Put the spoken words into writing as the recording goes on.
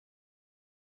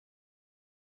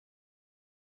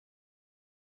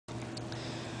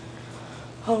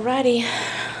Alrighty,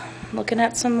 looking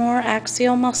at some more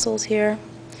axial muscles here.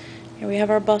 Here we have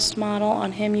our bust model.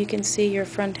 On him you can see your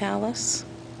frontalis,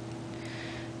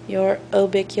 your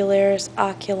orbicularis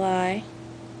oculi,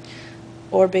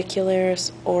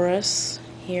 orbicularis oris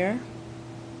here,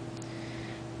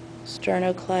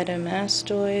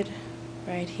 sternocleidomastoid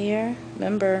right here.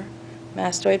 Remember,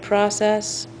 mastoid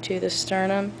process to the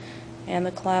sternum and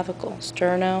the clavicle,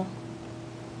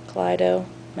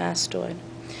 sternocleidomastoid.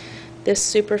 This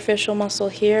superficial muscle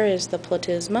here is the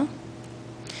platysma.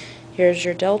 Here's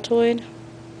your deltoid,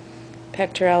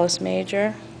 pectoralis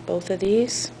major, both of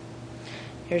these.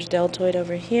 Here's deltoid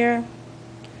over here.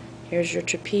 Here's your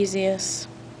trapezius.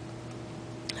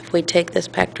 If we take this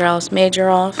pectoralis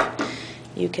major off,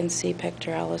 you can see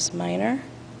pectoralis minor.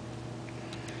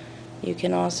 You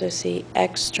can also see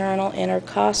external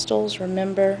intercostals.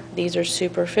 Remember, these are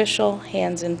superficial,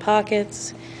 hands in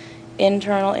pockets.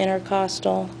 Internal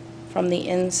intercostal from the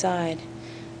inside.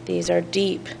 These are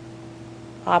deep,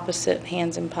 opposite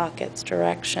hands in pockets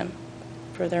direction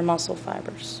for their muscle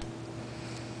fibers.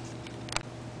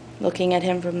 Looking at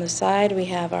him from the side, we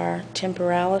have our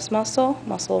temporalis muscle,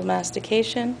 muscle of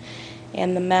mastication,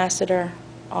 and the masseter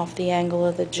off the angle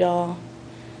of the jaw,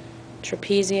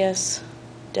 trapezius,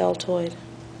 deltoid.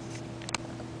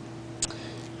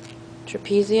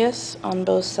 Trapezius on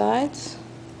both sides.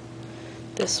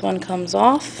 This one comes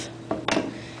off,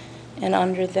 and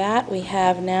under that we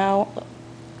have now,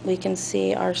 we can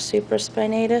see our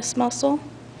supraspinatus muscle,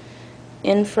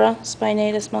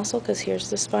 infraspinatus muscle, because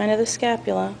here's the spine of the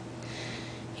scapula.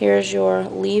 Here's your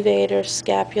levator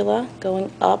scapula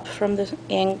going up from the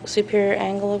superior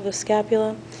angle of the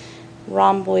scapula,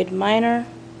 rhomboid minor,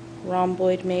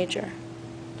 rhomboid major.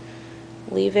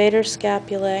 Levator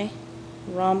scapulae,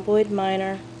 rhomboid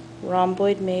minor,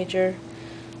 rhomboid major,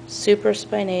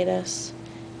 supraspinatus,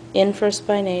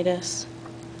 infraspinatus,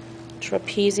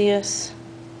 trapezius,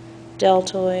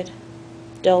 deltoid,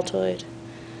 deltoid,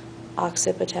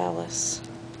 occipitalis.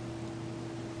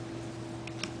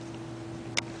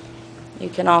 You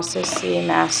can also see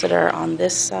masseter on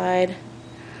this side,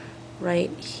 right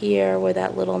here where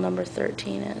that little number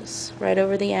 13 is, right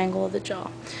over the angle of the jaw.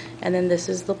 And then this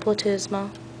is the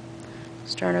platysma,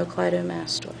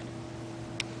 sternocleidomastoid.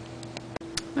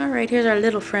 Alright, here's our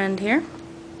little friend here.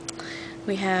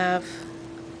 We have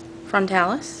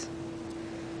frontalis,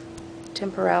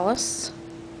 temporalis,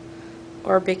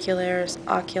 orbicularis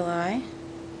oculi,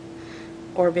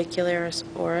 orbicularis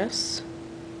oris,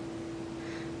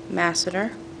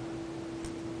 masseter,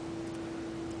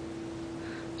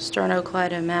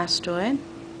 sternocleidomastoid,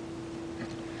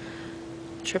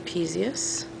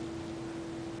 trapezius,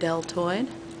 deltoid,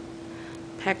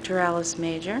 pectoralis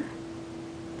major,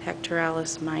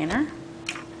 pectoralis minor,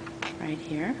 right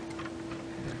here.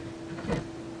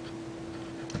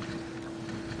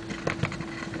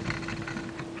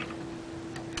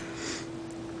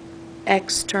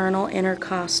 External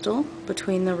intercostal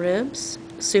between the ribs,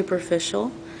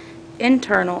 superficial.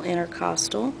 Internal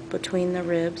intercostal between the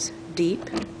ribs, deep.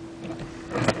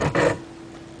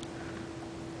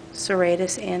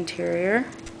 Serratus anterior,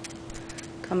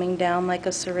 coming down like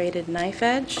a serrated knife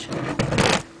edge.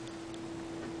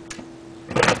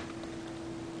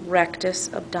 Rectus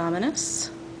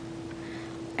abdominis.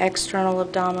 External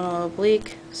abdominal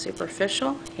oblique,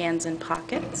 superficial, hands in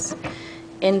pockets.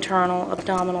 Internal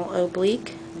abdominal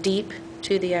oblique, deep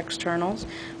to the externals.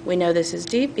 We know this is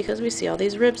deep because we see all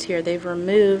these ribs here. They've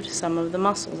removed some of the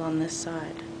muscles on this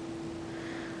side.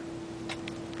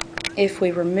 If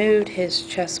we removed his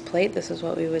chest plate, this is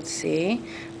what we would see.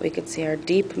 We could see our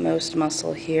deepmost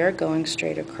muscle here going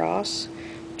straight across,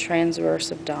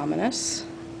 transverse abdominis.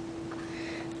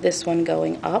 This one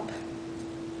going up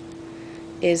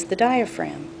is the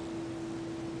diaphragm.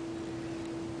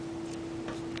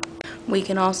 We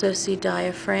can also see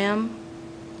diaphragm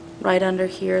right under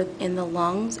here in the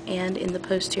lungs and in the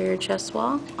posterior chest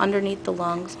wall, underneath the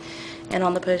lungs and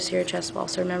on the posterior chest wall.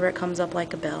 So remember, it comes up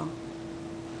like a bell.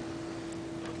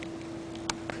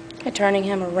 Okay, turning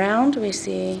him around, we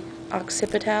see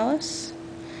occipitalis.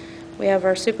 We have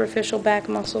our superficial back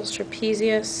muscles,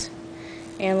 trapezius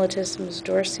and latissimus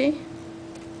dorsi.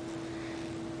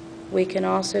 We can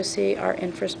also see our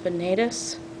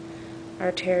infraspinatus,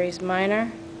 our teres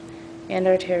minor, and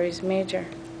our teres major.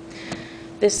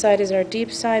 This side is our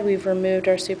deep side. We've removed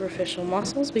our superficial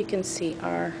muscles. We can see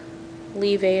our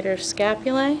levator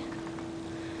scapulae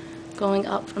going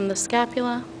up from the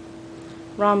scapula,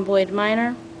 rhomboid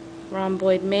minor,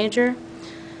 rhomboid major,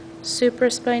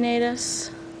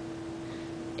 supraspinatus,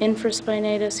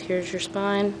 infraspinatus, here's your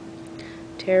spine,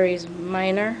 teres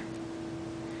minor,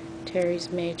 teres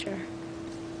major.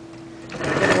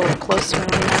 closer on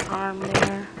that arm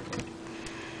there.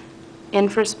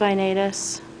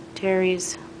 Infraspinatus,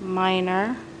 teres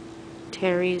minor,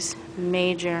 teres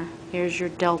major. Here's your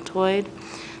deltoid.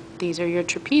 These are your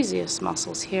trapezius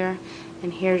muscles here,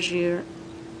 and here's your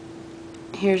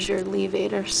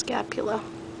levator scapula.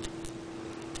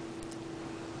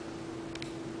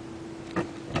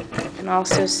 And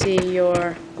also see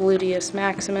your gluteus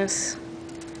maximus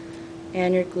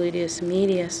and your gluteus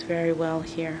medius very well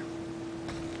here.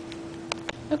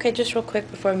 Okay, just real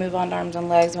quick before we move on to arms and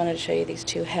legs, I wanted to show you these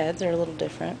two heads. They're a little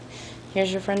different.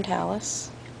 Here's your frontalis,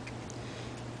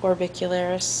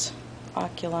 orbicularis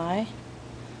oculi,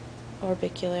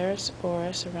 orbicularis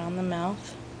oris around the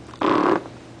mouth,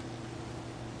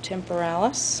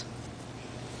 temporalis,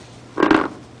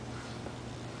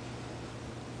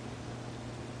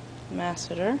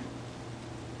 masseter,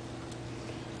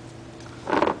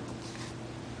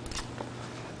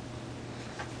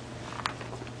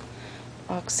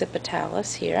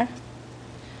 occipitalis here,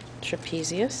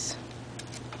 trapezius,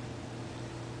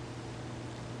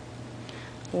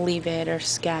 levator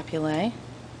scapulae,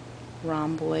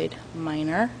 rhomboid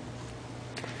minor,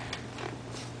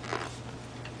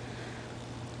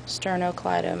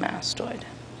 sternocleidomastoid.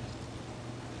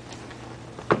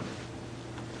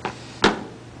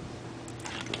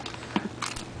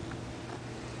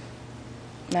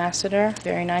 Masseter,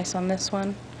 very nice on this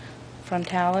one.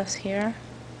 Frontalis here.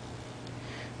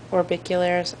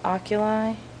 Orbicularis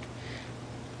oculi,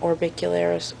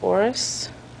 orbicularis oris,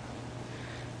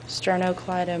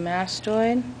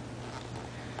 sternocleidomastoid,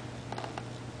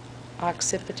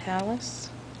 occipitalis,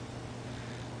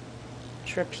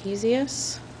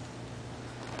 trapezius.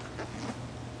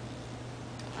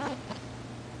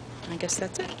 I guess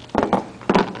that's it.